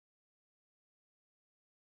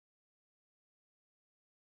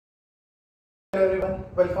Hello everyone,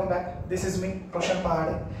 welcome back. This is me रोशन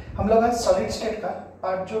पहाड़े। हम लोग आज सॉलिड स्टेट का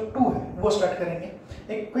पार्ट जो 2 है वो स्टार्ट करेंगे।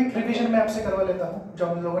 एक क्विक रिवीजन मैं आपसे करवा लेता हूँ जो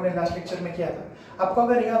हम लोगों ने लास्ट लेक्चर में किया था। आपको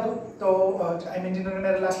अगर याद हो तो आई मीन जिन्होंने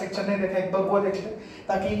मेरा लास्ट लेक्चर नहीं देखा एक बार वो देख ले,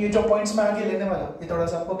 ताकि ये जो पॉइंट्स मैं आगे लेने वाला ये थोड़ा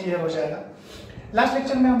सा आपको क्लियर हो जाएगा। लास्ट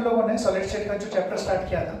लेक्चर में हम लोगों ने सॉलिड स्टेट का जो चैप्टर स्टार्ट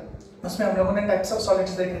किया था उसमें हम लोगों ने टाइप्स ऑफ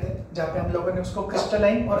सॉलिड्स देखे थे, जहाँ पे हम लोगों ने उसको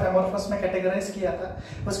क्रिस्टलाइन और एमोर्फस में कैटेगराइज किया था।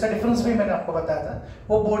 उसका डिफरेंस भी मैंने आपको बताया था,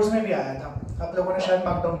 वो बोर्ड्स में भी आया था, आप लोगों ने शायद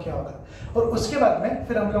मार्क डाउन किया होगा। और उसके बाद में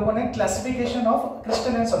फिर हम लोगों ने क्लासिफिकेशन ऑफ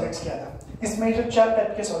क्रिस्टलाइन सॉलिड्स किया था। इसमें जो 4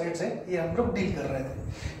 टाइप के सॉलिड्स है ये हम लोग डील कर रहे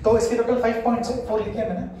थे। तो इसके टोटल 5 पॉइंट्स है, 4 लिखे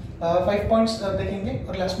मैंने। 5 पॉइंट्स देखेंगे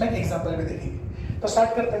और लास्ट में एग्जाम्पल भी देखेंगे। तो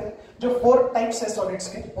स्टार्ट करते हैं। जो 4 टाइप्स है सॉलिड्स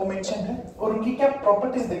के वो मेंशन है और उनकी क्या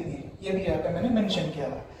प्रॉपर्टीज देखनी है ये भी यहाँ पे मैंने मेंशन किया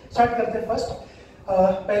हुआ। स्टार्ट करते हैं। फर्स्ट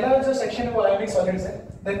पहला जो सेक्शन है वो आयोनिक सॉलिड्स है,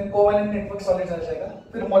 देन कोवैलेंट नेटवर्क सॉलिड्स आ जाएगा,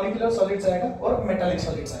 फिर मॉलिक्यूलर सॉलिड्स आएगा और मेटालिक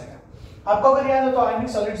सॉलिड्स आएगा। आपको अगर याद हो तो आयोनिक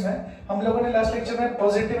सॉलिड्स में हम लोगों ने लास्ट लेक्चर में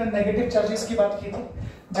पॉजिटिव एंड नेगेटिव चार्जेस की बात की थी,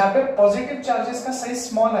 जहाँ पे पॉजिटिव चार्जेस का साइज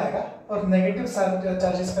स्मॉल आएगा और नेगेटिव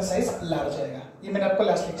चार्जेस का साइज लार्ज आएगा। ये मैंने आपको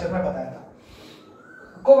लास्ट लेक्चर में बताया था।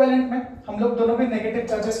 कोवैलेंट में हम लोग दोनों भी नेगेटिव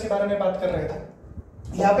चार्जेस के बारे में बात कर रहे थे।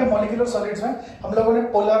 यहाँ पे मॉलिक्यूलर सॉलिड्स में हम लोगों ने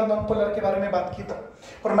पोलर नॉन पोलर के बारे में बात की थी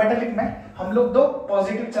और मेटालिक में हम लोग 2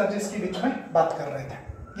 पॉजिटिव चार्जेस के बीच में बात कर रहे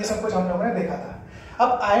थे। ये सब कुछ हम लोगों ने देखा था।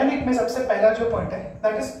 अब आयोनिक में सबसे पहला जो पॉइंट है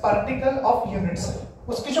that is particle of units.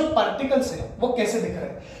 उसके जो पार्टिकल्स है वो कैसे दिख रहे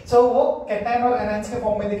हैं। सो वो कैटायन और एनायंस के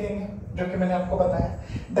फॉर्म में दिखेंगे, जो कि मैंने आपको बताया।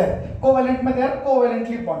 देन कोवैलेंट में दे आर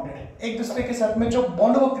कोवैलेंटली बॉन्डेड, एक दूसरे के साथ में जो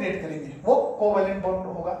बॉन्ड वो क्रिएट करेंगे वो कोवैलेंट बॉन्ड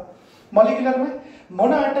होगा। मॉलिक्यूलर में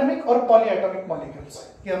मोनोएटॉमिक और पॉलीएटॉमिक मॉलिक्यूल्स,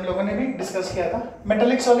 ये हम लोगों ने भी डिस्कस किया था।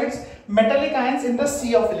 Metallic solids, metallic ions in the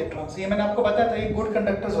C of electrons, ये मैंने आपको बताया था, ये गुड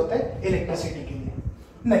कंडक्टर्स होते हैं इलेक्ट्रिसिटी के लिए।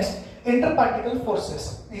 नेक्स्ट इंटर पार्टिकल फोर्सेस,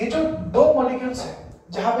 ये जो 2 मॉलिक्यूल्स हैं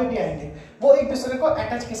जहां पे भी आएंगे वो एक दूसरे को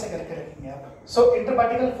अटैच कैसे करके रखेंगे आप। सो इंटर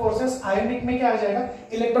पार्टिकल फोर्सेस आयोनिक में क्या आ जाएगा,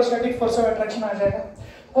 इलेक्ट्रोस्टैटिक फोर्स ऑफ अट्रैक्शन आ जाएगा।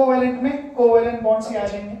 कोवैलेंट में कोवैलेंट बॉन्ड्स ही आ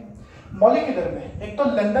जाएंगे। मॉलिक्यूलर में एक तो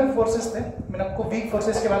लंदन फोर्सेस थे, मैंने आपको वीक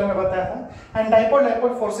फोर्सेस के बारे में बताया था, एंड डाइपोल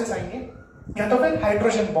डाइपोल फोर्सेस आएंगे, या तो फिर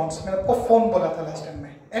हाइड्रोजन बॉन्ड्स, मैंने आपको फोन बोला था लास्ट टाइम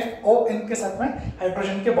में, FON के साथ में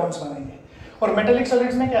हाइड्रोजन के बॉन्ड्स बनेंगे। और मेटालिक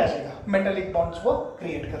सॉलिड्स में क्या आ जाएगा, मेटालिक बॉन्ड्स वो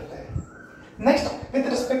क्रिएट करते हैं। Next with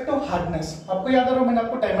respect to hardness, आपको याद हो मैंने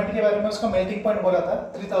आपको डायमंड के बारे में उसका मेल्टिंग पॉइंट बोला था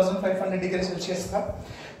 3500 डिग्री सेल्सियस का।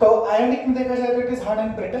 तो आयोनिक में देखा जाए तो it is hard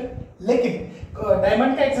and brittle, लेकिन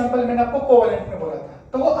डायमंड का एग्जांपल मैंने आपको कोवैलेंट में बोला था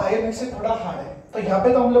तो वो आयोनिक से थोड़ा हार्ड है। तो यहाँ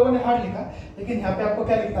पे तो हम लोगों ने हार्ड लिखा, लेकिन यहाँ पे आपको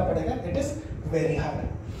क्या लिखना पड़ेगा, it is very hard.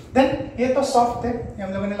 Then ये तो सॉफ्ट थे, ये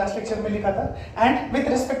हम लोगों ने लास्ट लेक्चर में लिखा था। And with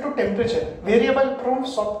respect to temperature variable from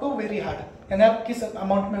soft to very hard, यानी आप किस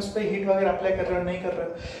अमाउंट में उस पर हीट वगैरह अप्लाई कर रहे हो नहीं कर रहे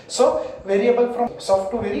हो। So variable from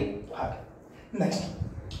soft to very hard. Next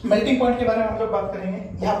melting point के बारे में हम लोग बात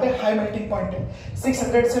करेंगे। यहाँ पे हाई मेल्टिंग पॉइंट है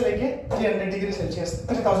 600 से लेके 300 डिग्री सेल्सियस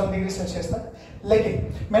 3000 डिग्री सेल्सियस तक,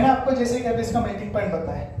 लेकिन मैंने आपको जैसे कि अभी इसका मेल्टिंग पॉइंट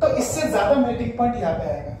बताया तो इससे ज्यादा मेल्टिंग पॉइंट यहाँ पे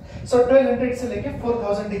आएगा। सो 1200 से लेके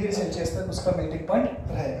 4000 डिग्री सेल्सियस तक उसका मेल्टिंग पॉइंट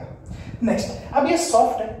रहेगा। नेक्स्ट अब ये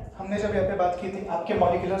सॉफ्ट है, हमने जब यहाँ पे बात की थी आपके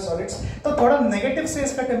मॉलिक्यूलर सॉलिड्स, तो थोड़ा नेगेटिव से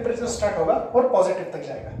इसका टेम्परेचर स्टार्ट होगा और पॉजिटिव तक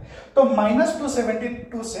जाएगा। तो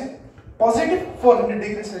 -272 से पॉजिटिव 400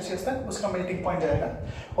 डिग्री सेल्सियस तक उसका मेल्टिंग पॉइंट जाएगा।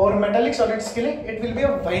 और मेटालिक सॉलिड्स के लिए it will be a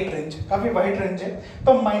wide range, काफी वाइड रेंज है।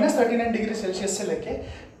 तो -39 डिग्री सेल्सियस से लेके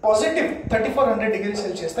पॉजिटिव 3400 डिग्री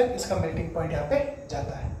सेल्सियस तक इसका मेल्टिंग पॉइंट यहाँ पे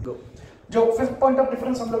जाता है। जो 5th पॉइंट ऑफ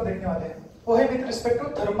डिफरेंस हम लोग देखने वाले हैं वो है with respect to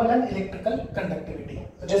thermal and electrical conductivity.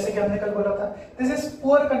 तो जैसे कि हमने कल बोला था दिस इज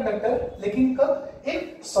पुअर कंडक्टर, लेकिन कब, इन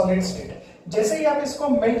सॉलिड स्टेट। जैसे ही आप इसको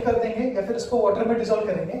मेल्ट कर देंगे या फिर इसको वाटर में डिसॉल्व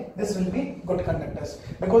करेंगे, this will be good conductors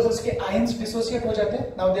because उसके आयंस डिसोसिएट हो जाते हैं।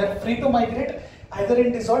 Now they are free to migrate either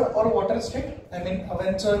in dissolved or water state, I mean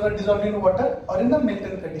whenever dissolved in water or in the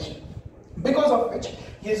melted condition, because of which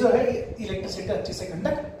ये जो है electricity अच्छे से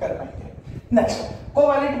conduct कर पाएंगे। नेक्स्ट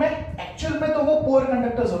कोवैलेंट में एक्चुअल में तो वो पुअर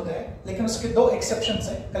कंडक्टर्स होते हैं, लेकिन उसके 2 एक्सेप्शंस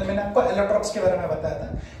हैं। कल मैंने आपको एलोट्रोप्स के बारे में बताया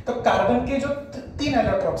था। तो कार्बन के जो 3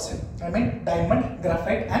 एलोट्रोप्स हैं, I mean diamond,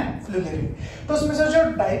 graphite and फ्लूरेरिन, तो उसमें से जो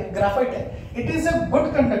ग्राफाइट है it is a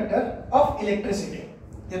good conductor of electricity,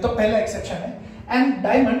 ये तो पहला एक्सेप्शन है। And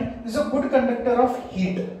diamond is a good conductor of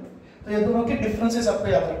heat. तो ये दोनों के डिफरेंसेस आपको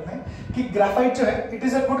याद रखना है कि ग्राफाइट जो है it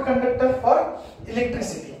is a good conductor for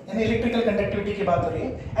electricity, यानी इलेक्ट्रिकल कंडक्टिविटी की बात हो रही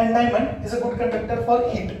है, and diamond is a good conductor for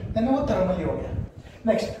heat, यानी वो थर्मली हो गया।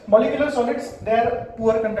 Next molecular solids they are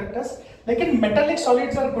poor conductors, लेकिन metallic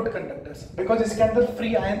solids are good conductors because इसके अंदर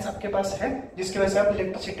फ्री आयंस आपके पास है, जिसकी वजह से आप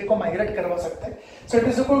इलेक्ट्रिसिटी को माइग्रेट करवा सकते हैं। So it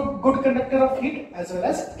is a good conductor of heat as well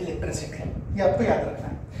as electricity, ये आपको याद रखना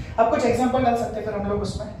है। आप कुछ एग्जांपल डाल सकते हैं फिर हम लोग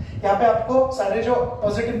उसमें। यहाँ पे आपको सारे जो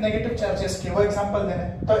पॉजिटिव नेगेटिव चार्जेस के वो एग्जांपल देने,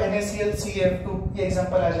 तो NaCl CF2 ये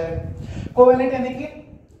एग्जांपल आ जाएगा। कोवेलेंट यानी कि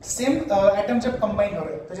सेम एटम जब कंबाइन हो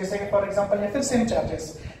रहे हैं, तो जैसे कि फॉर एग्जांपल है फिर सेम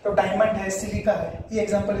चार्जेस, तो डायमंड है, सिलिका है, ये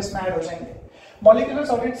एग्जांपल इसमें ऐड हो जाएंगे। मॉलिक्यूलर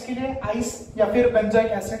सॉलिड्स के लिए आइस या फिर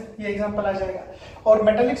बेंजोइक एसिड, ये एग्जांपल आ जाएगा। और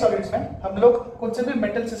मेटालिक सॉलिड्स में हम लोग कुछ से भी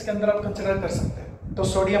मेटल्स इसके अंदर आप कंसिडर कर सकते हैं, तो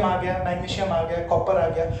सोडियम आ गया, मैग्नीशियम आ गया, कॉपर आ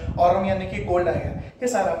गया, ऑरम यानी कि गोल्ड आ गया, ये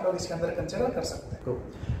सारा आप लोग इसके अंदर कंसिडर कर सकते हैं।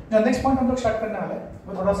 जो नेक्स्ट पॉइंट हम लोग स्टार्ट करने वाले हैं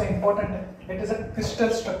वो थोड़ा सा इंपॉर्टेंट है, it is a crystal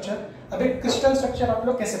structure. अब एक क्रिस्टल स्ट्रक्चर आप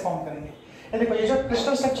लोग कैसे फॉर्म करेंगे, ये देखो, ये जो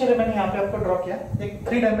क्रिस्टल स्ट्रक्चर है मैंने यहाँ पे आपको ड्रॉ किया, एक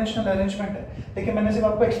 3 डायमेंशनल अरेंजमेंट है, लेकिन मैंने सिर्फ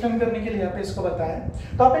आपको एक्सप्लेन करने के लिए यहाँ पे इसको बताया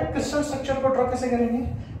है। तो आप एक क्रिस्टल स्ट्रक्चर को ड्रॉ कैसे करेंगे,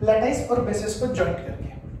 लैटिस और बेसिस को ज्वाइंट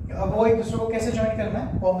करके। अब वो एक दूसरे को कैसे ज्वाइंट करना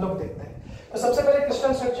है वो हम लोग देखते हैं। तो सबसे पहले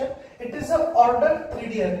crystal structure, it is a order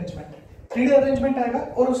 3D arrangement. 3D arrangement आएगा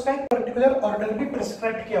और उसका एक पर्टिकुलर ऑर्डर भी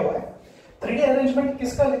प्रिस्क्राइब किया हुआ है। 3D अरेंजमेंट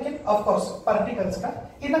किसका, लेकिन ऑफ कोर्स पार्टिकल्स का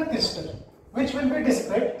इन a crystal which will be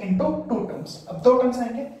described into 2 terms। अब 2 टर्म्स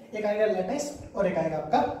आएंगे, एक आएगा लैटिस और एक आएगा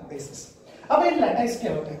आपका बेसिस। अब ये लैटिस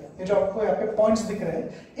क्या होते हैं, ये जो आपको यहाँ पे पॉइंट्स दिख रहे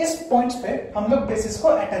हैं, इस पॉइंट्स पे हम लोग बेसिस को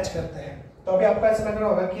अटैच करते हैं। तो अभी आपको ऐसा लग रहा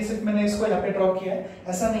होगा कि सिर्फ मैंने इसको यहाँ पे ड्रॉ किया है,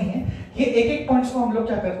 ऐसा नहीं है। ये एक पॉइंट्स को हम लोग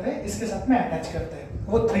क्या करते हैं, इसके साथ में अटैच करते हैं।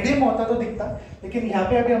 वो 3D में होता तो दिखता, लेकिन यहाँ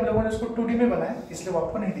पे अभी हम लोगों ने उसको 2D में बनाया, इसलिए वो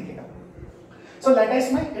आपको नहीं दिखेगा। So lattice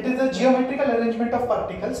में it is the geometrical arrangement of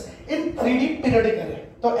particles in 3D periodic array।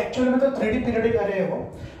 तो एक्चुअली में तो 3D periodic array है वो,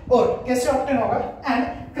 और कैसे ऑब्टेन होगा, and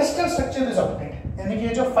crystal structure is obtained, यानी कि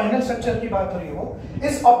ये जो फाइनल स्ट्रक्चर की बात हो रही है वो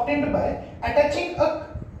is obtained by attaching a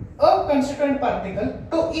constituent particle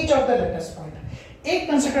to each of the lattice point. एक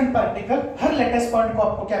कंस्टिट्यूएंट पार्टिकल हर लैटिस पॉइंट को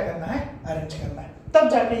आपको क्या करना है, अरेंज करना है, तब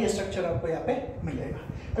जाके ये स्ट्रक्चर आपको यहाँ पे मिलेगा।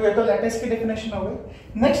 तो ये तो लैटिस की डेफिनेशन हो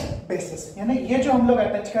गई। नेक्स्ट बेसिस, यानी ये जो हम लोग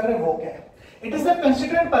अटैच कर रहे हैं वो क्या है, it is the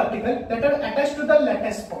constituent particle that are attached to the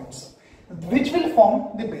lattice points which will form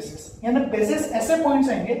the basis। यानी बेसिस ऐसे पॉइंट्स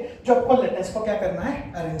आएंगे जो आपको लैटिस को क्या करना है,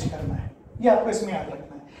 अरेंज करना है, ये आपको इसमें याद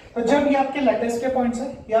रखना है। तो जब ये आपके लैटिस के पॉइंट्स है,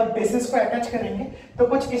 ये आप बेसिस को अटैच करेंगे तो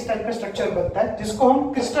कुछ इस टाइप का स्ट्रक्चर बनता है, जिसको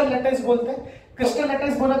हम क्रिस्टल लैटिस बोलते हैं। क्रिस्टल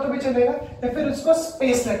लैटिस बोला तो भी चलेगा, या फिर उसको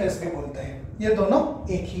स्पेस लैटिस भी बोलते हैं, ये दोनों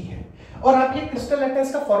एक ही है। और आप ये क्रिस्टल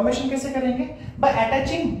लैटिस का फॉर्मेशन कैसे करेंगे, bye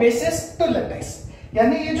attaching basis to lattice,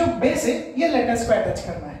 यानी ये जो बेस है ये लैटिस को अटैच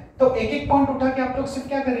करना है। तो एक पॉइंट उठा के आप लोग सिर्फ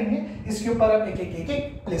क्या करेंगे, इसके ऊपर आप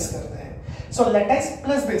एक प्लेस करते हैं। सो lattice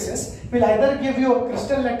plus basis will either give you a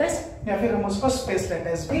crystal lattice, या फिर हम उसको स्पेस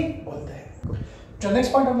लैटिस भी बोलते हैं। जो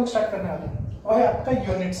नेक्स्ट पॉइंट हम लोग स्टार्ट करने वाले हैं वो है आपका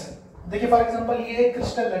यूनिट्स है। देखिए फॉर एग्जांपल ये एक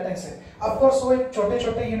क्रिस्टल लैटिस है, ऑफ कोर्स वो एक छोटे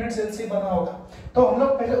छोटे यूनिट सेल से बना होगा, तो हम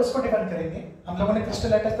लोग पहले उसको डिफाइन करेंगे। हम लोगों ने क्रिस्टल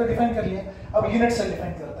लैटिस तो डिफाइन कर लिया, अब यूनिट सेल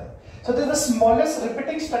डिफाइन करता है। So this is the smallest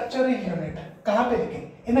repeating structure in unit। कहाँ पे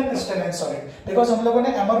लिखें, इन अ क्रिस्टलाइन सॉलिड, बिकॉज हम लोगों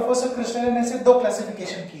ने एमोर्फोस और क्रिस्टलाइन ऐसे 2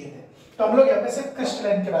 क्लासिफिकेशन किए थे, तो हम लोग यहाँ पे सिर्फ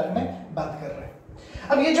क्रिस्टलाइन के बारे में बात कर रहे हैं।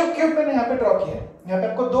 अब ये जो क्यूब मैंने यहाँ पे ड्रॉ किया है, यहाँ पे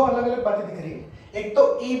आपको 2 अलग अलग बातें दिख रही है, एक तो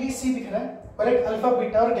ABC दिख रहा है और एक अल्फा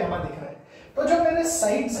बीटा और गैमा दिख रहा है। तो जो मेरे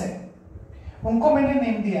साइड्स हैं उनको मैंने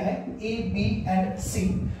नेम दिया है A, B एंड C,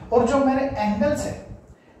 और जो मेरे एंगल्स है,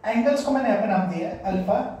 एंगल्स को मैंने यहाँ पे नाम दिया है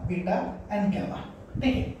अल्फा, बीटा एंड गैमा।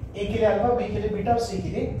 ठीक है, ए के लिए अल्फा, बी के लिए बीटा और सी के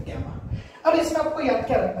लिए गैमा। अब इसमें आपको याद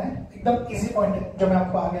क्या रखना है, एकदम इजी पॉइंट है जो मैं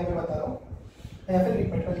आपको आगे आगे बता रहा हूँ, या फिर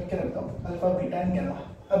एक मिनट में लिख के रखता हूँ, अल्फा बीटा एंड गैमा।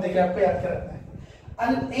 अब देखिए आपको याद क्या रखना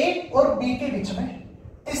है, ए और बी के बीच में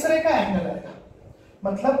तीसरे का एंगल आएगा,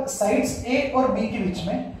 मतलब साइड्स ए और बी के बीच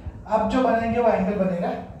में आप जो बनाएंगे वो एंगल बनेगा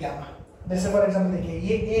गैमा। जैसे फॉर एग्जाम्पल देखिए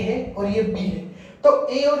ये ए है और ये बी है, तो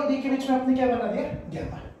ए और बी के बीच में आपने क्या बना दिया,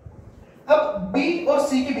 गैमा। अब बी और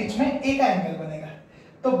सी के बीच में ए का एंगल बनेगा,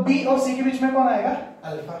 तो बी और सी के बीच में कौन आएगा,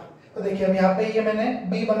 अल्फा। तो देखिए अब यहाँ पे ये मैंने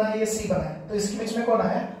बी बनाया, ये सी बनाया, तो इसके बीच में कौन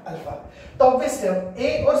आया, अल्फा। तो ऑब्वियसली अब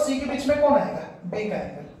ए और सी के बीच में कौन आएगा, बी का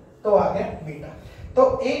एंगल, तो आ गया बीटा।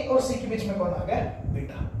 तो ए और सी के बीच में कौन आ गया,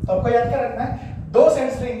 बीटा। तो आपको याद क्या रखना है, 2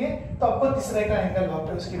 साइड्स लेंगे तो आपको तीसरे का एंगल वहां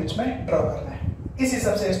पे उसके बीच में ड्रॉ करना है। इस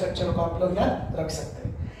हिसाब से स्ट्रक्चर को आप लोग याद रख सकते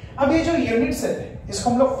हैं। अब ये जो यूनिट सेल है इसको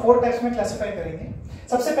हम लोग 4 टाइप्स में क्लासिफाई करेंगे।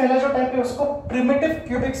 सबसे पहला जो टाइप है उसको प्रिमिटिव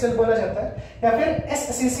क्यूबिक सेल बोला जाता है, या फिर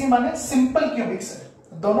SCC माने सिंपल क्यूबिक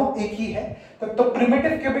सेल, दोनों एक ही है। तो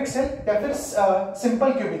प्रिमिटिव क्यूबिक सेल या फिर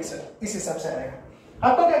सिंपल क्यूबिक सेल, इस हिसाब से आएगा।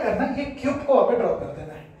 आपको क्या करना है, ये क्यूब को वहां पे ड्रॉ कर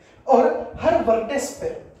देना है, और हर वर्टेक्स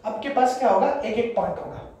पे आपके पास क्या होगा, एक पॉइंट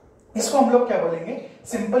होगा। इसको हम लोग क्या बोलेंगे,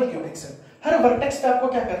 सिंपल क्यूबिक सेल। हर वर्टेक्स पे आपको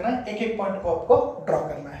क्या करना है, एक पॉइंट को आपको ड्रॉ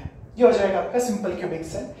करना है, ये हो जाएगा आपका simple cubic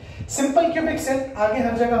cell. Simple cubic cell आगे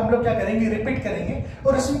हर जगह हम लोग क्या करेंगे, रिपीट करेंगे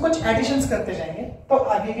और इसमें कुछ एडिशंस करते जाएंगे, तो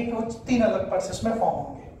आगे के कुछ 3 अलग पार्ट्स इसमें फॉर्म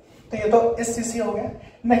होंगे। तो ये तो SCC हो गया।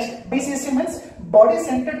 Next BCC means body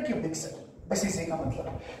centred cubic cell. BCC का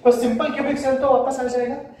मतलब। तो सिंपल क्यूबिक सेल तो वापस आ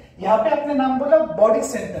जाएगा। यहाँ पे आपने नाम बोला बॉडी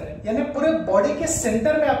सेंटर है, यानी पूरे बॉडी के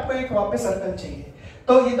सेंटर में आपको एक वापस सर्कल चाहिए।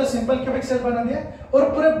 तो ये तो सिंपल क्यूबिक सेल बना दिया और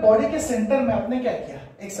पूरे बॉडी के सेंटर में आपने क्या किया,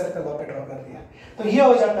 एक सर्कल वहां पे ड्रॉ कर दिया। तो ये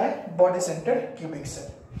हो जाता है बॉडी सेंटर्ड क्यूबिक सेल।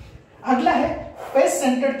 अगला है फेस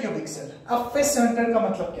सेंटर्ड क्यूबिक सेल। अब फेस सेंटर का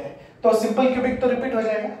मतलब क्या है, तो सिंपल क्यूबिक तो रिपीट हो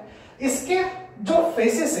जाएगा, इसके जो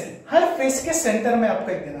फेसेस है हर फेस के सेंटर में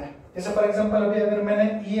आपको एक देना है। जैसे फॉर एग्जांपल अभी अगर मैंने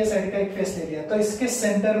ये साइड का एक फेस ले लिया तो इसके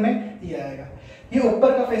सेंटर में ये आएगा। ये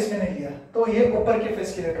ऊपर का फेस मैंने लिया तो ये ऊपर के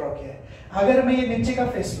फेस के लिए ड्रॉ किया है। अगर मैं ये नीचे का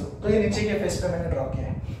फेस लूं तो ये नीचे के फेस पे मैंने ड्रॉ किया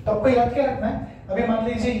है। तो आपको याद क्या रखना है, अभी मान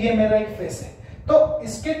लीजिए ये मेरा एक फेस है तो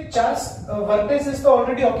इसके 4 वर्टेसेस तो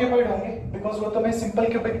ऑलरेडी ऑक्यूपाइड होंगे बिकॉज वो तो मैं सिंपल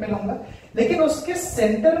क्यूबिक में लूंगा, लेकिन उसके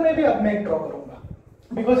सेंटर में भी अब मैं एक ड्रॉ करूंगा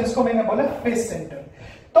बिकॉज इसको मैंने बोला फेस सेंटर।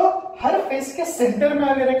 तो हर फेस के सेंटर में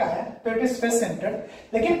अगर एक आया तो इट इज फेस सेंटर,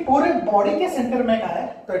 लेकिन पूरे बॉडी के सेंटर में एक आया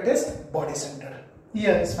तो इट इज बॉडी सेंटर।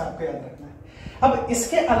 ये इसमें आपको याद रखना है। अब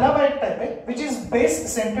इसके अलावा एक टाइप है which is base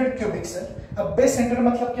centred cubic cell. अब बेस सेंटर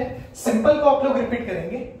मतलब क्या है, सिंपल को आप लोग रिपीट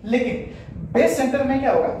करेंगे, लेकिन बेस सेंटर में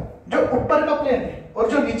क्या होगा, जो ऊपर का प्लेन है और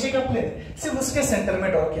जो नीचे का प्लेन है सिर्फ उसके सेंटर में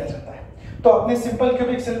ड्रॉ किया जाता है। तो आपने सिंपल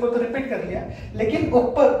क्यूबिक सेल को तो रिपीट कर लिया, लेकिन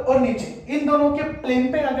ऊपर और नीचे इन दोनों के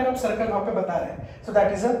प्लेन पे अगर आप सर्कल वहां पे बता रहे हैं so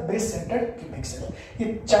that is a base centred cubic cell.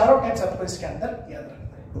 ये चारों टाइप्स आपको इसके अंदर याद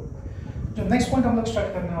रखना है। जो नेक्स्ट पॉइंट हम लोग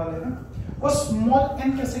स्टार्ट करने वाले हैं वो स्मॉल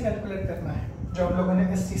एन कैसे कैलकुलेट करना है, जो हम लोगों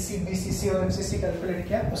ने एससीसी, बीसीसी और एफसीसी कैलकुलेट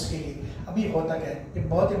किया उसके लिए। अभी होता क्या है, ये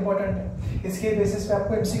बहुत इंपॉर्टेंट है, इसके बेसिस पे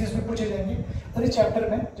आपको एमसीक्यूज भी पूछे जाएंगे और इस चैप्टर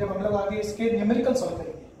में जब हम लोग आगे इसके न्यूमेरिकल सॉल्व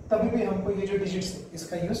करेंगे तभी भी हमको ये जो डिजिट्स है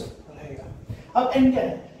इसका यूज रहेगा। अब एन क्या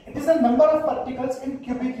है, it is the number of particles in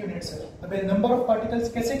cubic unit cell. अब नंबर ऑफ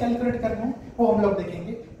पार्टिकल्स कैसे कैलकुलेट करना है वो हम लोग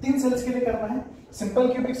देखेंगे। 3 सेल्स के लिए करना है, सिंपल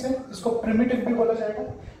क्यूबिक सेल, इसको प्रिमिटिव भी बोला जाएगा,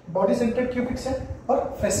 बॉडी सेंटर्ड क्यूबिक सेल और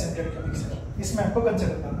फेस सेंटर्ड क्यूबिक सेल। इसमें आपको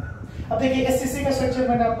कंसिडर करना है। अब देखिए एससीसी का स्ट्रक्चर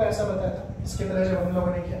मैंने आपको ऐसा बताया था, इसके तरह जब हम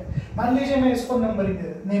लोगों ने किया, मान लीजिए मैं इसको नंबरिंग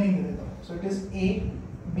नेमिंग दे देता हूँ। So it is A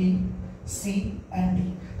B C and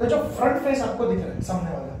D. तो जो फ्रंट फेस आपको दिख रहा है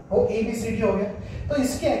सामने वाला वो ए बी सी डी हो गया। तो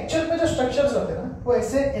इसके एक्चुअल में जो स्ट्रक्चर्स होते हैं ना वो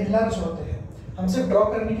ऐसे एनलार्ज होते हैं। हम सिर्फ ड्रॉ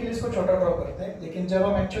करने के लिए इसको छोटा ड्रॉ करते हैं, लेकिन जब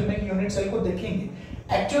हम एक्चुअल में यूनिट सेल को देखेंगे,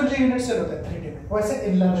 एक्चुअल जो यूनिट सेल होता है 3D में वो ऐसे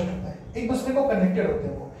एनलार्ज होता है, एक दूसरे को कनेक्टेड होते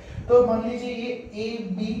हैं वो। तो मान लीजिए ये ए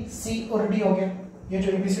बी सी और डी हो गया, ये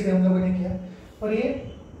जो एबीसीडी हम लोगों ने किया, और ये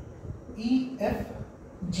ई एफ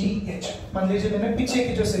जी एच मान लीजिए मैंने पीछे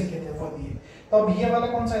की जो सेल किए थे वो दिए। तो अब ये वाला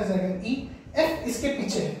कौन सा आ जाएगा, ई एफ इसके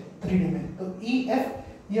पीछे है 3D में, तो ई एफ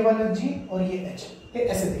ये वाला जी और ये एच, ये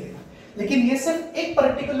ऐसे दिखेगा। लेकिन ये सिर्फ एक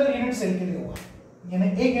पर्टिकुलर यूनिट सेल के लिए होगा, यानी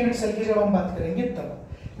एक यूनिट सेल की जब हम बात करेंगे तब।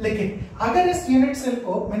 लेकिन अगर इस यूनिट सेल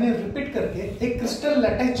को मैंने रिपीट करके एक क्रिस्टल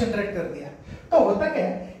लैटिस जनरेट कर दिया तो होता क्या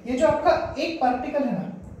है, ये जो आपका एक पार्टिकल है ना,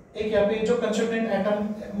 एक यहाँ पे जो कंस्टिट्यूएंट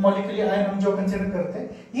एटम मॉलिक्यूलर आयन हम जो कंसीडर करते हैं,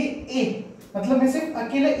 ये ए मतलब मैं सिर्फ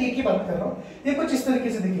अकेले ए की बात कर रहा हूँ, ये कुछ इस तरीके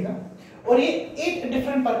से दिखेगा और ये 8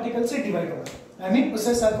 डिफरेंट पार्टिकल से डिवाइड होगा, आई मीन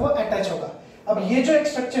उसके साथ वो अटैच होगा। अब ये जो एक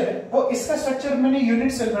स्ट्रक्चर है वो इसका स्ट्रक्चर मैंने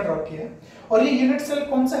यूनिट सेल में ड्रॉ किया है, और ये यूनिट सेल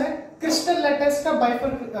कौन सा है, क्रिस्टल लैटिस का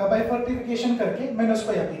बाइफर्केशन करके मैंने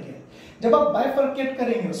उसको यहाँ पे किया। जब आप बाइफर्केट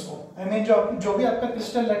करेंगे उसको, आई मीन जो भी आपका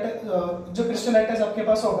क्रिस्टल लैटिस आपके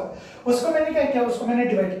पास होगा उसको मैंने क्या किया, उसको मैंने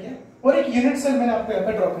डिवाइड किया और एक यूनिट सेल मैंने आपको यहाँ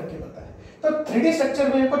पे ड्रॉ करके बताया। तो 3D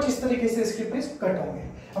स्ट्रक्चर में कुछ इस तरीके से इसके पीस कट होंगे।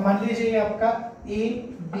 अब मान लीजिए ये आपका ए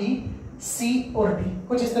बी सी और डी,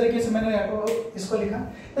 कुछ इस तरीके से मैंने इसको लिखा।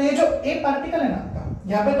 तो ये जो ए पार्टिकल है ना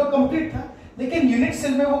आपका, यहाँ पे तो कंप्लीट था, लेकिन यूनिट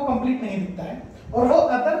सेल में वो कंप्लीट नहीं दिखता है और वो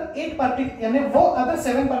अदर 8 पार्टिकल यानी वो अदर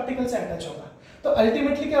 7 पार्टिकल से अटैच होगा। तो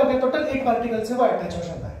अल्टीमेटली क्या हो गया, टोटल 8 पार्टिकल से वो अटैच हो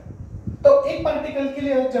जाता है। तो एक पार्टिकल के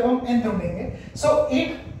लिए जब हम n ढूंढेंगे, सो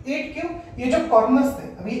 8 क्यों, ये जो कॉर्नर्स थे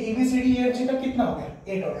अभी एबीसीडी ई एफ जी का कितना हो गया,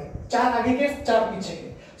 8 हो गया, 4 आगे के 4 पीछे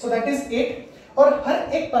के, सो दैट इज 8। और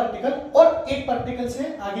हर एक पार्टिकल और एक पार्टिकल से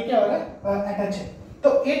आगे क्या हो रहा है, अटैच है। तो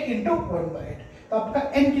 8 इंटू 1/8, तो आपका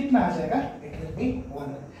n कितना आ जाएगा, इट विल बी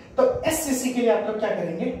 1। तो एससीसी के लिए आप लोग क्या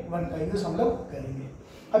करेंगे, 1 का यूज हम लोग करेंगे।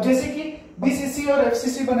 अब जैसे कि बीसीसी और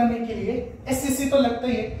एफसीसी बनाने के लिए एससीसी तो लगता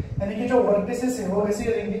ही है, यानी कि जो वर्टिसेस है वो वैसे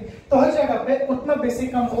ही रहेंगे, तो हर जगह पे उतना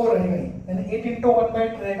बेसिक काम वो रहेगा ही, यानी 8 इंटू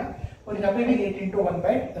 1/8 रहेगा और यहाँ पे भी 8 इंटू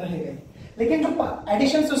 1/8 रहेगा ही। लेकिन जो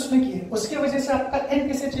एडिशन उसमें किए उसकी वजह से आपका n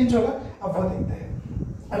कैसे चेंज होगा, अब वो देखते हैं।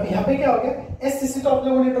 अब यहाँ पे क्या हो गया, एससीसी तो आप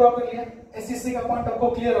लोगों ने ड्रॉ कर लिया, एससीसी का पॉइंट आपको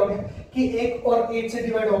क्लियर हो गया कि 1 और 8 से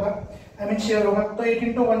डिवाइड होगा, आई मीन शेयर होगा, तो 8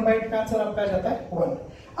 इंटू 1/8 का आंसर आपका आ जाता है 1।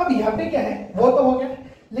 अब यहाँ पे क्या है, वो तो हो गया,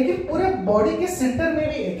 लेकिन पूरे बॉडी के सेंटर में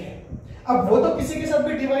भी 1 है। अब वो तो किसी के साथ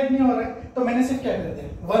भी डिवाइड नहीं हो रहा है, तो मैंने सिर्फ क्या कर दिया,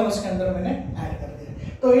 1 उसके अंदर मैंने ऐड कर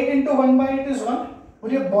दिया। तो 8 इंटू 1/8 इज 1,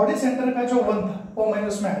 और ये बॉडी सेंटर का जो 1 था वो मैंने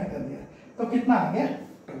उसमें ऐड कर दिया, तो कितना आ गया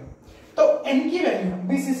 2। तो n की वैल्यू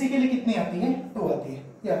BCC के लिए कितनी आती है 2 आती है,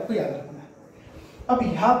 ये आपको याद रखना है। अब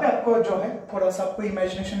यहाँ पे आपको जो है थोड़ा सा आपको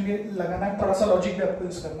इमेजिनेशन भी लगाना है, थोड़ा सा लॉजिक भी आपको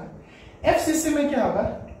यूज करना है। FCC में क्या होगा,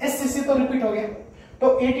 SCC तो रिपीट हो गया,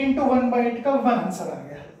 तो 8 इंटू 1/8 का 1 आंसर आ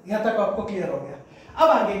गया। यहाँ तक आपको क्लियर हो गया। अब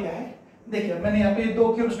आगे क्या है देखिए, मैंने यहाँ पे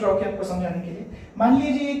 2 क्यूब्स ड्रॉ किया आपको समझाने के लिए। मान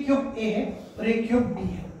लीजिए ये क्यूब A है और ये क्यूब B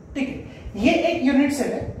है, ठीक है। ये एक यूनिट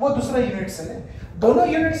सेल है, वो दूसरा यूनिट सेल है। दोनों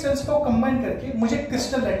यूनिट सेल्स को कंबाइन करके मुझे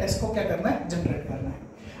क्रिस्टल लैटिस को क्या करना है, जनरेट करना है।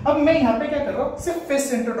 अब मैं यहाँ पे क्या कर रहा हूँ, सिर्फ फेस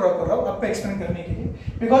सेंटर ड्रॉ कर रहा हूँ आपको एक्सप्लेन करने के लिए,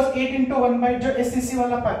 बिकॉज 8 इंटू 1/8 जो SCC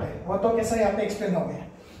वाला पार्ट है वो तो कैसा यहाँ पे एक्सप्लेन हो गया।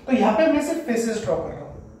 तो यहाँ पे मैं सिर्फ फेसेस ड्रॉ कर रहा हूँ।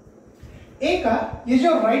 ए का ये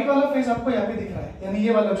जो राइट वाला फेस आपको यहाँ पे दिख रहा है, यानी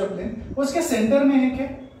ये वाला जो प्लेन, उसके सेंटर में एक है,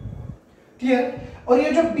 क्लियर। और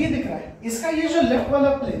ये जो बी दिख रहा है, इसका ये जो लेफ्ट वाला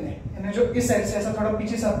प्लेन है, यानी जो इस साइड से ऐसा थोड़ा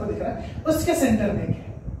पीछे से आपको दिख रहा है, उसके सेंटर में एक है।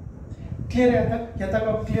 क्लियर है? यहाँ तक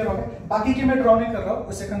आप क्लियर हो गए? बाकी की मैं ड्रॉ नहीं कर रहा हूँ,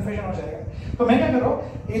 उससे कंफ्यूजन हो जाएगा। तो मैं क्या कर रहा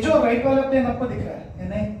हूँ, ये जो राइट वाला प्लेन आपको दिख रहा है,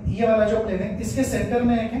 यानी ये वाला जो प्लेन है, इसके सेंटर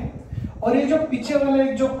में एक है, और ये जो पीछे वाला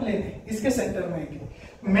एक जो प्लेन है, इसके सेंटर में एक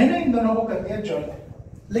है। मैंने इन दोनों को कर दिया ज्वाइन,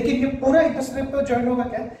 लेकिन ये पूरा एक दूसरे पर ज्वाइन होगा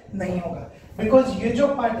क्या? नहीं होगा, बिकॉज ये जो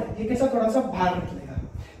पार्ट है ये कैसा थोड़ा सा बाहर निकलेगा।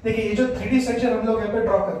 देखिए ये जो 3D स्ट्रक्चर हम लोग यहाँ पे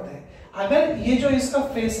ड्रॉ करते हैं, अगर ये जो इसका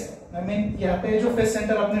फेस है, आई मीन यहाँ पे जो फेस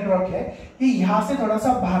सेंटर आपने ड्रॉ किया है, ये यहाँ से थोड़ा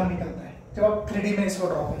सा बाहर निकलता है जब आप 3D में इसको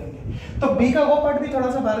ड्रॉ करेंगे, तो बी का वो पार्ट भी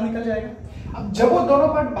थोड़ा सा बाहर निकल जाएगा। अब जब वो दोनों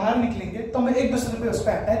पार्ट बाहर निकलेंगे तो मैं एक दूसरे पे उस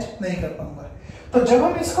पर अटैच नहीं कर पाऊंगा। तो जब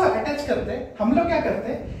हम इसको अटैच करते हैं, हम लोग क्या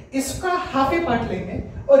करते हैं, इसका हाफ ही पार्ट लेंगे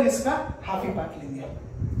और इसका हाफ ही पार्ट लेंगे।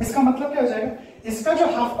 इसका मतलब क्या हो जाएगा, इसका जो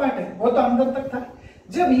हाफ पार्ट है वो तो अंदर तक था,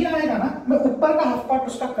 जब ये आएगा ना, मैं ऊपर का हाफ पार्ट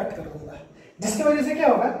उसका कट कर दूंगा, जिसकी वजह से क्या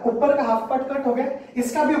होगा, ऊपर का हाफ पार्ट कट हो गया,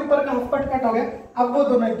 इसका भी ऊपर का हाफ पार्ट कट हो गया। अब वो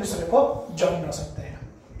दोनों एक दूसरे को ज्वाइन हो सकते हैं।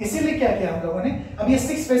 इसीलिए क्या किया हम लोगों ने, अब ये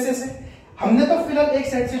 6 फेसेस है, हमने तो फिलहाल एक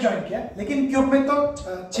साइड से ज्वाइन किया, लेकिन क्यूब में तो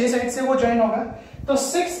 6 साइड से वो ज्वाइन होगा, तो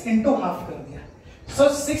 6 इंटू हाफ कर दिया। सो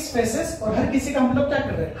 6 फेसेस, और हर किसी का हम लोग क्या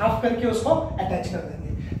कर रहे हैं, हाफ करके उसको अटैच कर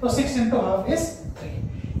देंगे। तो 6 इंटू हाफ इज 3।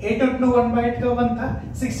 8 इंटू 1/8 का 1 था,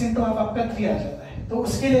 6 इंटू हाफ आपका 3 आ जाता है। तो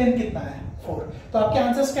उसके लिए n कितना है, 4। तो आपके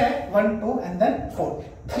आंसर्स क्या है, 1 2 एंड देन 4।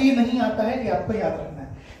 3 नहीं आता है, ये आपको याद रखना है।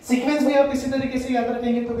 सीक्वेंस भी आप इसी तरीके से याद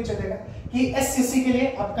रखेंगे तो भी चलेगा कि SCC के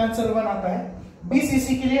लिए आपका आंसर 1 आता है,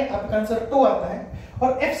 BCC के लिए आपका आंसर 2 आता है,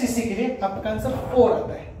 और FCC के लिए आपका आंसर 4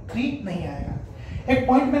 आता है, 3 नहीं आएगा। एक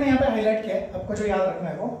पॉइंट मैंने यहाँ पे हाईलाइट किया है, आपको जो याद रखना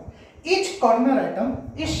है वो, each corner item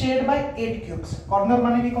is shared by 8 cubes. Corner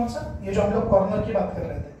माने कि कौन सा, ये जो हम लोग कॉर्नर की बात कर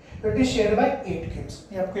रहे थे, तो it is shared by 8 cubes,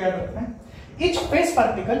 ये आपको याद रखना है। Each face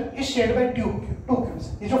particle is shared by 2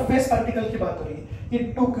 cubes. ये जो फेस पार्टिकल की बात हो रही है,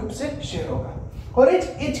 ये 2 क्यूब से शेयर होगा। और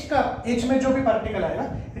एज में जो भी पार्टिकल आएगा,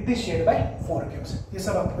 it is shared by 4 cubes. ये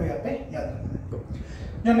सब आपको यहाँ पे याद रखना है।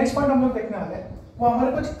 जो नेक्स्ट पॉइंट हम लोग देखने वाले हैं, वो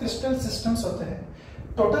हमारे कुछ क्रिस्टल सिस्टम्स होते हैं।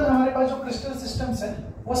 टोटल हमारे पास जो क्रिस्टल सिस्टम्स है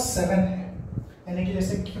वो 7 है, यानी कि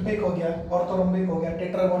जैसे क्यूबिक हो गया, ऑर्थोरोम्बिक हो गया,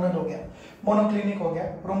 टेट्रागोनल हो गया, मोनोक्लिनिक हो गया,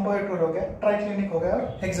 रोम्बोहेड्रल हो गया, ट्राइक्लिनिक हो गया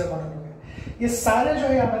और हेक्सागोनल हो गया। ये सारे जो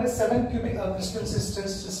है हमारे 7 क्यूबिक क्रिस्टल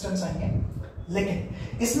सिस्टम्स आएंगे,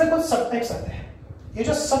 लेकिन इसमें कुछ सब टाइप्स आते हैं। ये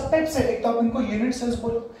जो सब टाइप्स है, एक तो आप इनको यूनिट सेल्स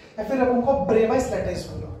बोलो या फिर आप उनको ब्रेवाइस लैटिस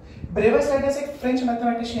बोलो। ब्रेवाइस लैटिस एक फ्रेंच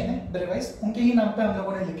मैथमेटिशियन है, ब्रेवाइस, उनके ही नाम पे हम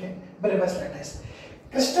लोगों ने लिखे ब्रेवाइस लैटिस।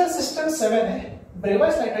 क्रिस्टल सिस्टम 7 है,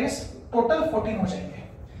 ब्रेवाइस लैटिस टोटल 14 हो जाएंगे।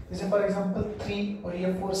 जैसे फॉर एग्जांपल 3 और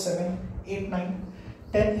ये 4 7 8 9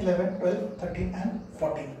 10 11 12 13 एंड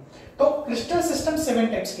 14। तो क्रिस्टल सिस्टम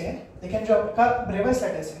 7 टाइप्स के हैं, लेकिन जो आपका ब्रेवाइस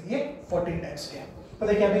लैटिस है ये 14 टाइप्स के हैं। तो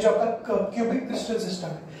देखिए अभी जो आपका क्यूबिक क्रिस्टल सिस्टम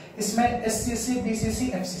है, इसमें SCC, BCC,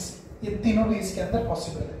 FCC ये तीनों भी इसके अंदर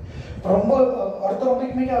पॉसिबल है।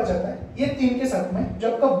 ऑर्थोरोम्बिक में क्या हो जाता है, ये 3 के साथ में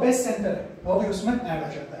जो आपका बेस सेंटर है वो भी उसमें ऐड हो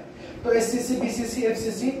जाता है। तो SCC, BCC,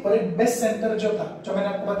 FCC और एक बेस सेंटर जो था, जो मैंने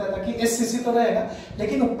आपको बताया था कि SCC तो रहेगा,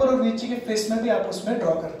 लेकिन ऊपर और नीचे के फेस में भी आप उसमें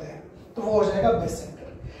ड्रॉ करते हैं, तो वो हो जाएगा बेस सेंटर।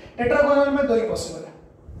 टेट्रागोनल में 2 ही पॉसिबल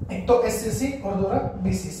है, एक तो SCC और दूसरा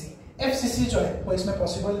BCC। FCC जो है वो इसमें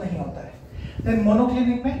पॉसिबल नहीं होता है। देन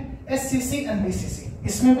मोनोक्लिनिक में SCC एंड BCC,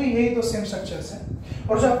 इसमें भी यही 2 सेम स्ट्रक्चर्स हैं।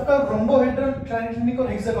 और जो आपका रोम्बोहेड्रल, ट्राइक्लिनिक और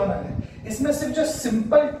हेक्सागोनल है, इसमें सिर्फ जो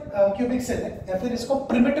सिंपल क्यूबिक सेल है या फिर इसको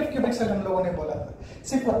प्रिमिटिव क्यूबिक सेल हम लोगों ने बोला था,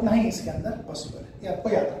 सिर्फ उतना ही इसके अंदर पॉसिबल है, ये आपको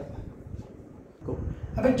याद रखना है।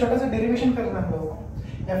 अब एक छोटा सा डेरिवेशन करना है हम लोगों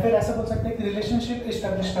को, या फिर ऐसा बोल सकते हैं कि रिलेशनशिप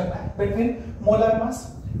एस्टैब्लिश करना है बिटवीन मोलर मास,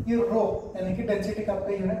 ये रो यानी कि डेंसिटी का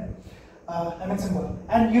आपका unit symbol,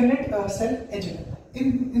 and unit cell as unit.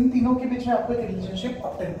 इन तीनों के बीच में आपको एक रिलेशनशिप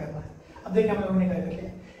ऑब्टेन करना है। अब देखिए हम लोगों ने क्या कर लिया,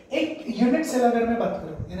 एक यूनिट सेल अगर मैं बात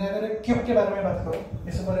करूं, यानी अगर एक क्यूब के बारे में बात करूं,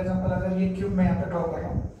 जैसे फॉर एग्जांपल अगर ये क्यूब मैं यहाँ पे ड्रॉ कर रहा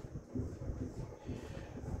हूं,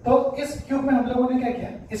 तो इस क्यूब में हम लोगों ने क्या किया,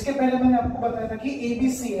 इसके पहले मैंने आपको बताया था कि ए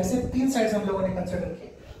बी सी ऐसे 3 साइड्स हम लोगों ने कंसिडर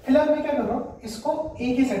किए। फिलहाल मैं क्या कर रहा हूँ, इसको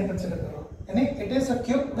एक ही साइड कंसिडर कर रहा हूँ, यानी it is a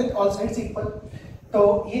cube with all sides equal. तो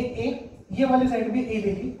ये वाली साइड भी ए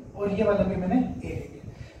ले ली और ये वाला भी मैंने ए ले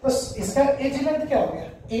लिया। तो इसका एज लेंथ क्या हो गया,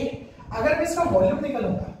 ए। अगर मैं इसका वॉल्यूम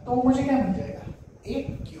निकालूंगा तो मुझे क्या मिल जाएगा, ए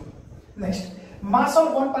cube. Next, mass of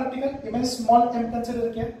one particle, ये मैंने स्मॉल m कंसीडर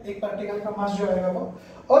किया, एक पार्टिकल का मास जो आएगा वो,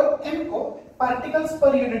 और m को पार्टिकल्स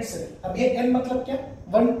पर यूनिट सेल। अब ये n मतलब क्या,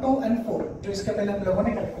 1, 2 and 4, जो इसके पहले हम लोगों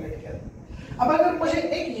ने कैलकुलेट किया। अब अगर मुझे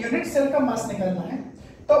एक यूनिट सेल का मास निकालना है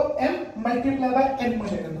तो m मल्टीप्लाई बाय n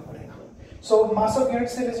मुझे करना पड़ेगा। सो mass of unit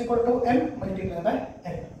cell is equal to m multiply by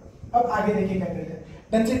n। अब आगे देखिए क्या करेंगे,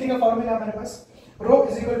 डेंसिटी का फॉर्मूला हमारे पास, रो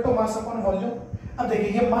is equal to mass upon volume. अब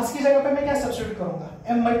देखिए ये मास की जगह पे मैं क्या सब्स्टिट्यूट करूंगा,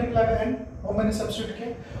 m मल्टीप्लाई बाय n, वो मैंने सब्स्टिट्यूट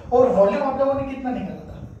किया, और वॉल्यूम आप लोगों ने कितना निकाला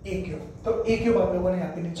था, a क्यूब। तो a क्यूब आप लोगों ने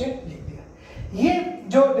यहाँ पे नीचे लिख दिया। ये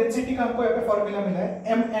जो डेंसिटी का हमको यहाँ पे फॉर्मूला मिला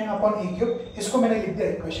है mn अपॉन a क्यूब, इसको मैंने लिख दिया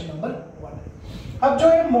इक्वेशन नंबर 1। अब जो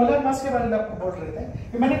ये मोलर मास के बारे में आपको बोल रहे थे,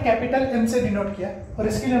 ये मैंने कैपिटल M से डिनोट किया, और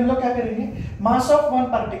इसके लिए हम लोग क्या करेंगे, mass of one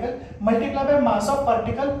particle multiply by mass of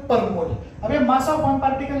particle पर मोल। अब ये मास ऑफ वन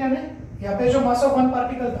पार्टिकल यानी यहाँ पे जो मास ऑफ वन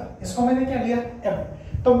पार्टिकल था, इसको मैंने क्या लिया,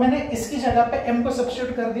 m। तो मैंने इसकी जगह पे m को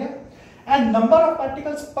सब्स्टिट्यूट कर दिया, एंड नंबर ऑफ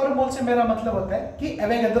पार्टिकल्स पर मोल से मेरा मतलब होता है कि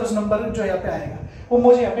एवोगैड्रोस नंबर जो यहाँ पे आएगा वो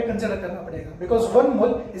मुझे यहाँ पे कंसीडर करना पड़ेगा, because 1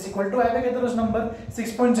 mole is equal to Avogadro's number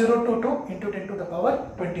 6.022 into 10 to the power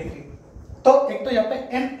 23। तो एक तो यहाँ पे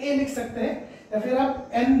Na लिख सकते हैं, या फिर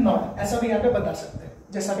आप n0 ऐसा भी यहाँ पे बता सकते हैं,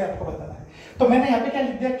 जैसा भी आपको बताना है। तो मैंने यहाँ पे क्या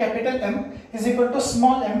लिख दिया, capital M is equal to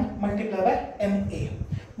small m multiply by Na।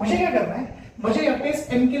 मुझे क्या करना है, मुझे यहाँ पे इस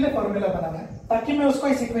m के लिए फॉर्मूला बनाना है ताकि मैं उसको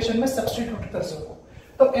इस इक्वेशन में सब्स्टिट्यूट कर सकूं।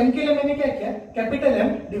 तो m के लिए मैंने क्या किया, capital M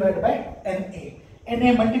divide by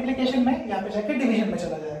Na multiplication में यहाँ पे जाके डिवीजन में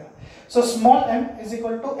चला जाएगा। So small m is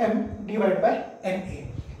equal to m divide by Na।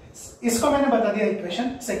 इसको मैंने बता दिया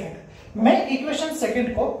इक्वेशन सेकंड। मैं इक्वेशन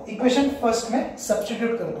सेकंड को इक्वेशन फर्स्ट में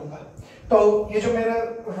सब्स्टिट्यूट कर दूंगा। तो ये जो मेरा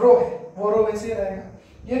रो है वो रो वैसे ही रहेगा।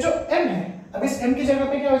 ये जो m है, अब इस m की जगह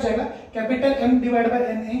पे क्या हो जाएगा, capital M divide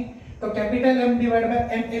by Na। तो capital M divide by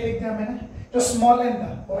Na लिख दिया मैंने, जो स्मॉल n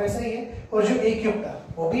था वो वैसे ही है, और जो a क्यूब था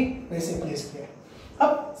वो भी वैसे प्लेस किया।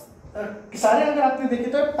 अब सारे अगर आपने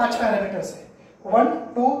देखे तो 5 पैरामीटर्स है, 1,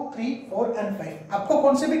 2, 3, 4 and 5। आपको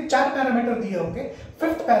कौन से भी 4 पैरामीटर दिए होंगे,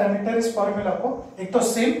 5th पैरामीटर इस फॉर्मूला को एक तो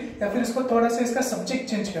सेम या फिर इसको थोड़ा सा इसका सब्जेक्ट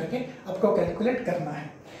चेंज करके आपको कैलकुलेट करना है।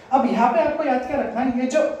 अब यहाँ पे आपको याद क्या रखना है, ये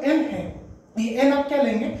जो n है, ये n आप क्या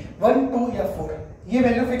लेंगे, 1, 2 या 4, ये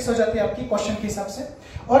वैल्यू फिक्स हो जाती है आपकी क्वेश्चन के हिसाब से,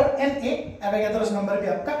 और Na एवोगैड्रोस नंबर भी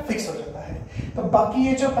आपका फिक्स हो जाता है। तो बाकी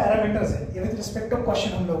ये जो पैरामीटर्स है, ये विद रिस्पेक्ट टू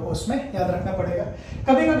क्वेश्चन हम लोग को उसमें याद रखना पड़ेगा।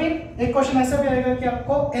 कभी कभी एक क्वेश्चन ऐसा भी आएगा कि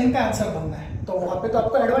आपको n का आंसर बनना है, तो वहां पे तो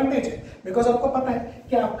आपको एडवांटेज है, बिकॉज आपको पता है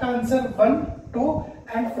कि आपका आंसर 1, 2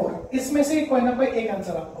 and 4 इसमें से कोई ना कोई एक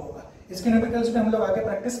आंसर आपको होगा। इसके न्यूमेरिकल्स में हम लोग आगे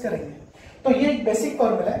प्रैक्टिस करेंगे। तो ये एक बेसिक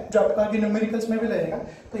फॉर्मूला है जो आपका आगे न्यूमेरिकल्स में भी लगेगा,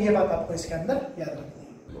 तो ये बात आपको इसके अंदर याद रखनी है।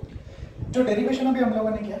 जो डेरिवेशन अभी हम लोगों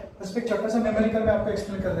ने किया उस पर छोटा सा न्यूमेरिकल में आपको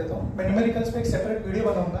एक्सप्लेन कर देता हूँ। मैं न्यूमेरिकल्स पे एक सेपरेट वीडियो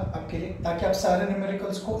बनाऊंगा आपके लिए, ताकि आप सारे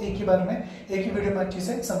न्यूमेरिकल्स को एक ही बार में एक ही वीडियो में अच्छी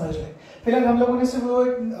से समझ लें। फिलहाल हम लोगों ने सिर्फ वो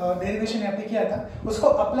डेरिवेशन यहाँ पे किया था, उसको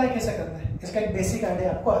अप्लाई कैसे करना है इसका एक बेसिक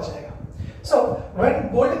आइडिया आपको आ जाएगा। So when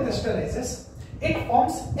gold crystallises it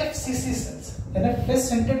forms FCC sales, यानी फेस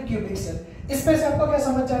सेंटर्ड क्यूबिक सेल। इसमें से आपको क्या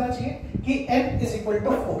समझ जाना चाहिए कि n इज इक्वल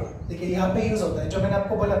टू 4। देखिए यहाँ पे यूज होता है, जो मैंने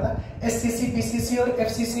आपको बोला था SCC, PCC और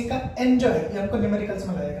FCC का n जो है ये हमको न्यूमेरिकल्स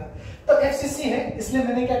में लगेगा। तो FCC है इसलिए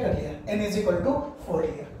मैंने क्या कर लिया, n इज इक्वल टू 4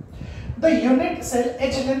 लिया। The unit cell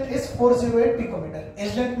as length is 408 picometre.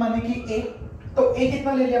 As length माने कि a, तो a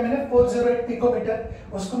कितना ले लिया मैंने, 408 पिकोमीटर।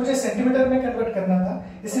 उसको मुझे सेंटीमीटर में कन्वर्ट करना था,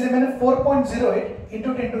 इसलिए मैंने 4.08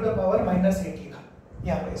 into 10 to the power -8 लिखा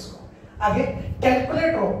यहाँ पे इसको। आगे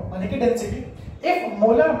कैलकुलेट रो माने कि density. If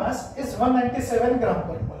molar mass is 197 ग्राम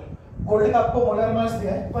पर मोल, गोल्ड का आपको मोलर मास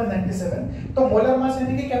दिया है 197, तो मोलर मास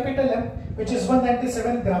यानी कि कैपिटल M व्हिच इज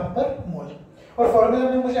 197 ग्राम पर मोल। और फॉर्मूला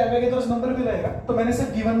में मुझे एवोगैड्रोस नंबर भी रहेगा, तो मैंने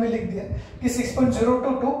सिर्फ गिवन में लिख दिया कि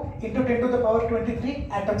 6.022 into 10 to the power 23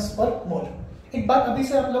 atoms पर मोल। एक बात अभी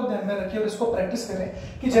से आप लोग ध्यान में रखिए और इसको प्रैक्टिस करें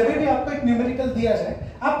कि जब भी आपको एक न्यूमेरिकल दिया जाए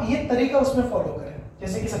आप ये तरीका उसमें फॉलो करें।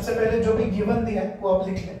 जैसे कि सबसे पहले जो भी गिवन दिया है वो आप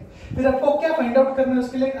लिख लें, फिर आपको क्या फाइंड आउट करना है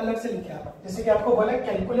उसके लिए अलग से लिखे आप। जैसे कि आपको बोला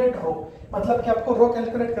कैलकुलेट रो, मतलब कि आपको रो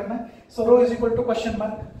कैलकुलेट करना है, सो रो is equal to question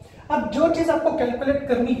mark. अब जो चीज आपको कैलकुलेट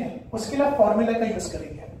करनी है उसके लिए फॉर्मूला का यूज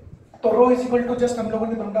करेंगे। तो रो इज इक्वल टू जस्ट हम लोगों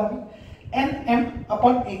ने ढूंढा अभी nm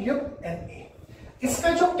upon a cube Na। इसका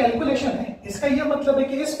जो कैलकुलेशन है इसका ये मतलब है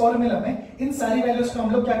कि इस फॉर्मूला में इन सारी वैल्यूज को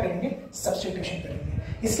हम लोग क्या करेंगे, सब्स्टिट्यूशन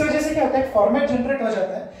करेंगे। इसकी वजह से क्या होता है, फॉर्मेट जनरेट हो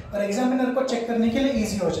जाता है और एग्जामिनर को चेक करने के लिए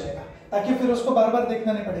ईजी हो जाएगा, ताकि फिर उसको बार बार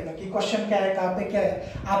देखना नहीं पड़ेगा कि क्वेश्चन क्या है, कहाँ पे क्या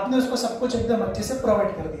है, आपने उसको सब कुछ एकदम अच्छे से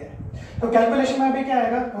प्रोवाइड कर दिया है। तो कैलकुलेशन में अभी क्या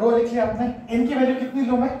आएगा, रो लिख लिया आपने, n की वैल्यू कितनी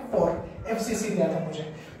लूं मैं, 4, FCC दिया था मुझे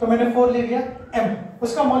तो मैंने 4 ले लिया, m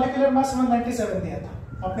उसका मॉलिक्यूलर मास 197 दिया था,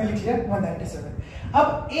 आपने लिख लिया 197।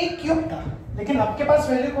 अब a क्यूब था, लेकिन आपके पास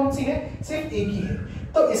वैल्यू कौन सी है, सिर्फ a की है,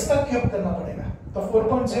 तो इसका क्यूब करना पड़ेगा, तो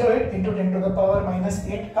 4.08 इंटू 10 टू द पावर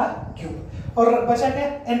 -8 का क्यूब, और बचा क्या,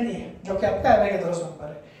 na जो कि आपका एवोगाड्रोस नंबर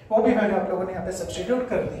है, वो भी वैल्यू आप लोगों ने यहाँ पे सब्स्टिट्यूट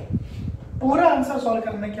कर दी। पूरा आंसर सॉल्व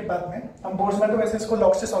करने के बाद में, हम बोर्ड्स में तो वैसे इसको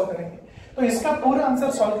लॉग से सॉल्व करेंगे, तो इसका पूरा आंसर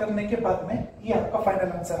सॉल्व करने के बाद में ये आपका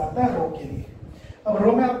फाइनल आंसर आता है रो के लिए। अब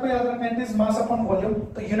रो में आपको याद रखना है मास अपॉन वॉल्यूम,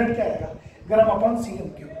 तो यूनिट क्या आएगा, ग्राम अपॉन cm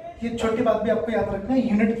क्यूब। ये छोटी बात भी आपको याद रखना है,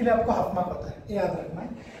 यूनिट के लिए आपको हाफ मार्क होता है, ये याद रखना है।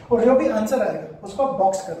 और जो भी आंसर आएगा उसको आप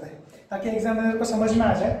बॉक्स कर दें, ताकि एग्जामिनर को समझ में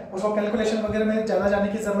आ जाए, उसको कैलकुलेशन वगैरह में ज्यादा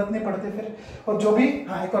जाने की जरूरत नहीं पड़ती फिर। और जो भी,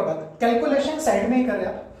 हाँ एक और बात, कैलकुलेशन साइड में ही करें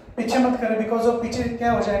आप, पीछे मत करें, बिकॉज ऑफ पीछे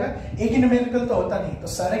क्या हो जाएगा, एक ही न्यूमेरिकल तो होता नहीं, तो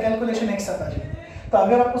सारे कैलकुलेशन एक साथ आ जाएंगे। तो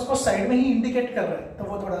अगर आप उसको साइड में ही इंडिकेट कर रहे हैं तो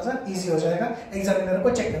वो थोड़ा सा इजी हो जाएगा एग्जामिनर को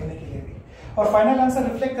चेक करने के लिए भी। और फाइनल आंसर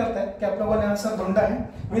रिफ्लेक्ट करता है कि आप लोगों ने आंसर ढूंढा है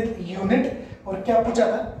विद यूनिट और क्या पूछा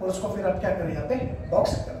था, और उसको फिर आप क्या करें, यहाँ पे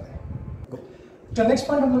बॉक्स कर दें। जो नेक्स्ट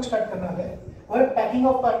पॉइंट हम लोग स्टार्ट करना है वो है पैकिंग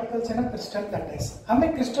ऑफ पार्टिकल्स है ना, क्रिस्टल लैटिस। हम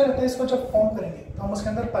एक क्रिस्टल लैटिस को जब फॉर्म करेंगे तो हम उसके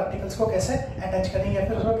अंदर पार्टिकल्स को कैसे अटैच करेंगे या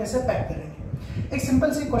फिर उसको कैसे पैक करेंगे। एक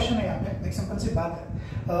सिंपल सी क्वेश्चन है यहाँ पे, एक सिंपल सी बात है।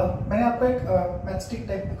 मैंने आपको एक मैच स्टिक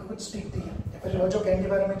टाइप की कुछ स्टिक दी है, या फिर जो कैंडी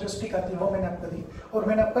बार में जो स्टिक आती है वो मैंने आपको दी, और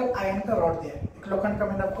मैंने आपको एक आयरन का रॉड दिया है, एक लोखंड का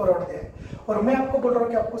मैंने आपको रॉड दिया है, और मैं आपको बोल रहा हूँ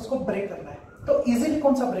कि आपको उसको ब्रेक करना है। तो इजीली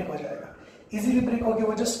कौन सा ब्रेक हो जाएगा, इजीली ब्रेक होगी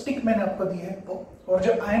वो जो स्टिक मैंने आपको दी है वो, और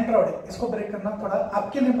जो आयरन रॉड है इसको ब्रेक करना थोड़ा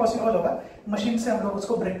आपके लिए पॉसिबल होगा, मशीन से हम लोग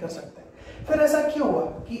उसको ब्रेक कर सकते हैं। फिर ऐसा क्यों हुआ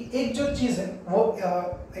कि एक जो चीज है वो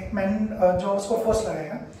एक मैन जो उसको फोर्स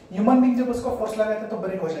लगाएगा, ह्यूमन बीइंग जब उसको फोर्स लगाएगा तो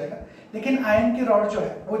ब्रेक हो जाएगा, लेकिन आयरन की रॉड जो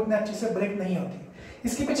है वो इतने अच्छे से ब्रेक नहीं होती।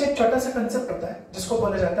 इसके पीछे एक छोटा सा कंसेप्ट होता है जिसको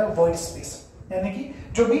बोला जाता है वॉइड स्पेस, यानी कि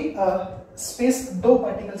जो भी स्पेस दो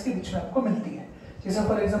पार्टिकल्स के बीच में आपको मिलती है। जैसे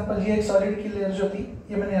फॉर एग्जांपल ये एक सॉलिड की लेयर जो थी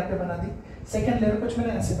ये मैंने यहाँ पे बना दी, सेकेंड लेयर कुछ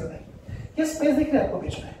मैंने ऐसे बनाई, ये स्पेस दिख रहा है आपको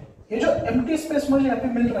बीच में, ये जो एम्प्टी स्पेस मुझे यहाँ पे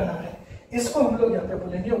मिल रहा है इसको हम लोग यहाँ पे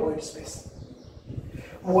बोलेंगे वॉइड स्पेस।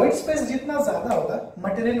 वॉइड स्पेस जितना ज्यादा होगा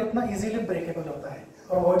मटेरियल उतना इजीली ब्रेकेबल होता है,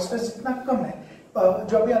 और वॉइड स्पेस जितना कम है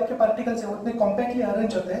जो भी आपके पार्टिकल्स हैं उतने कॉम्पैक्टली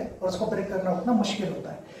अरेंज होते हैं और उसको ब्रेक करना उतना मुश्किल होता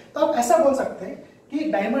है। तो आप ऐसा बोल सकते हैं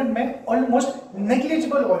कि डायमंड में ऑलमोस्ट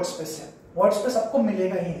नेग्लिजिबल वॉइड स्पेस है, वॉइड स्पेस आपको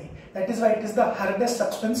मिलेगा ही नहीं, that is why it is the hardest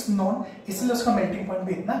substance known, इसलिए उसका मेल्टिंग पॉइंट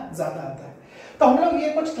भी इतना ज्यादा आता है। तो हम लोग ये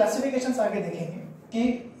कुछ क्लासिफिकेशंस आगे देखेंगे कि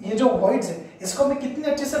ये जो वॉइड्स है इसको मैं कितने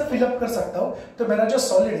अच्छे से फिलअप कर सकता हूँ, तो मेरा जो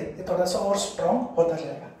सॉलिड है ये थोड़ा सा और स्ट्रॉन्ग होता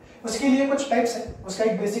जाएगा। उसके लिए कुछ टाइप्स है, उसका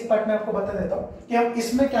एक बेसिक पार्ट मैं आपको बता देता हूँ कि हम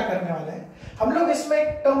इसमें क्या करने वाले हैं। हम लोग इसमें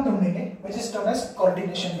एक टर्म ढूंढेंगे which is term as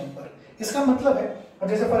coordination number. इसका मतलब है, और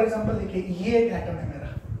जैसे फॉर एग्जांपल देखिए ये एक एटम है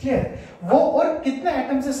मेरा, क्लियर है, वो और कितने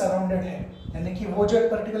एटम से सराउंडेड है, यानी कि वो जो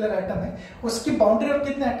एक पर्टिकुलर एटम है उसकी बाउंड्री और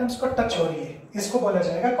कितने एटम्स को टच हो रही है, इसको बोला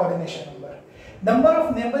जाएगा coordination number. Number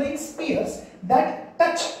of neighbouring spheres that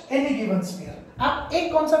touch any given sphere. आप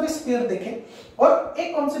एक कौन सा भी स्फीयर देखें और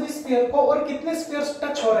एक कौन से भी स्फीयर को और कितने स्फीयर्स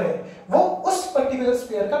टच हो रहे हैं वो उस पर्टिकुलर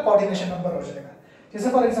स्फीयर का कोऑर्डिनेशन नंबर हो जाएगा। जैसे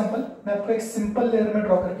फॉर एग्जांपल मैं आपको एक सिंपल लेयर में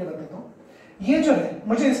ड्रॉ करके बताता हूँ, ये जो है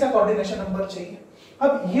मुझे इसका कोऑर्डिनेशन नंबर चाहिए।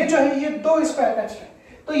 अब ये जो है ये दो इस पर अटैच है,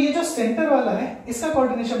 तो ये जो सेंटर वाला है इसका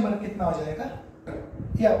कोऑर्डिनेशन नंबर कितना हो जाएगा,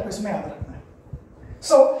 ये आपको इसमें याद रखना है।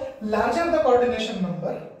 सो larger the coordination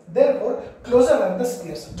number therefore closer are the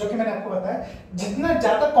spheres, जो कि मैंने आपको बताया जितना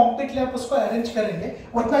ज्यादा कॉम्पैक्टली आप उसको अरेंज करेंगे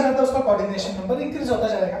उतना ज्यादा उसका कोऑर्डिनेशन नंबर इंक्रीज होता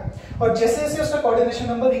जाएगा, और जैसे जैसे उसका कोऑर्डिनेशन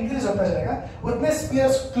नंबर इंक्रीज होता जाएगा उतने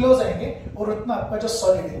स्फीयर्स क्लोज आएंगे और उतना आपका जो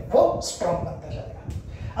सॉलिड है वो स्ट्रॉन्ग बनता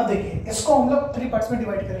जाएगा। अब देखिए इसको हम लोग 3 पार्ट्स में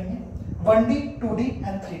डिवाइड करेंगे, 1D 2D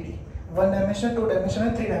and 3D, 1 dimension 2 dimension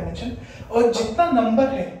and 3 dimension, और जितना नंबर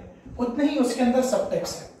है उतने ही उसके अंदर सब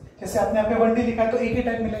टाइप्स है। जैसे आपने यहाँ पे 1D लिखा है तो एक ही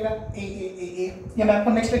टाइप मिलेगा, ए। ये मैं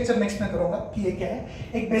आपको नेक्स्ट लेक्चर नेक्स्ट में करूंगा कि ये क्या है,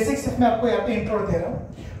 एक बेसिक सिर्फ मैं आपको यहाँ पे इंट्रो दे रहा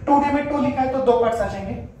हूँ। 2D में 2 लिखा है तो 2 पार्ट्स आ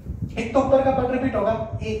जाएंगे, एक तो ऊपर का पार्ट रिपीट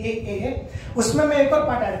होगा ए, उसमें मैं एक और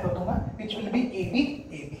पार्ट ऐड कर दूंगा which will be A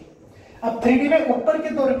B. अब 3D में ऊपर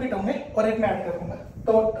के 2 रिपीट होंगे और एक मैं ऐड कर दूंगा,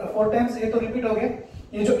 तो 4 टाइम्स ये तो रिपीट हो गया,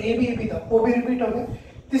 ये जो ए बी था वो भी रिपीट हो गया।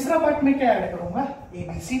 तीसरा पार्ट में क्या ऐड करूंगा,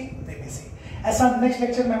 ABC। ऐसा नेक्स्ट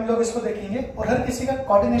लेक्चर में हम लोग इसको देखेंगे, और हर किसी का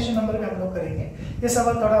कोऑर्डिनेशन नंबर भी हम लोग करेंगे। ये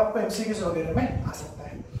सवाल थोड़ा आपको एमसीक्यूज वगैरह में आ सकता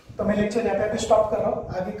है। तो मैं लेक्चर यहाँ पे स्टॉप कर रहा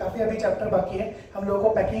हूँ। आगे काफी अभी चैप्टर बाकी है, हम लोगों को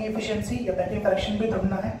पैकिंग एफिशिएंसी या पैकिंग करेक्शन भी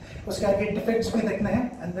ढूंढना है, उसके आगे डिफेक्ट्स भी देखने हैं,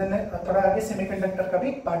 एंड देन थोड़ा आगे सेमीकंडक्टर का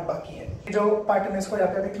भी पार्ट बाकी है। जो पार्ट मैं इसको यहाँ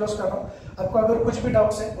पे अभी क्लोज कर रहा हूँ। आपको अगर कुछ भी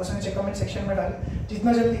डाउट्स है उसे नीचे कमेंट सेक्शन में डालें,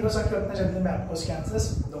 जितना जल्दी हो सके उतना जल्दी मैं आपको उसके आंसर्स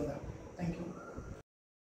दूंगा।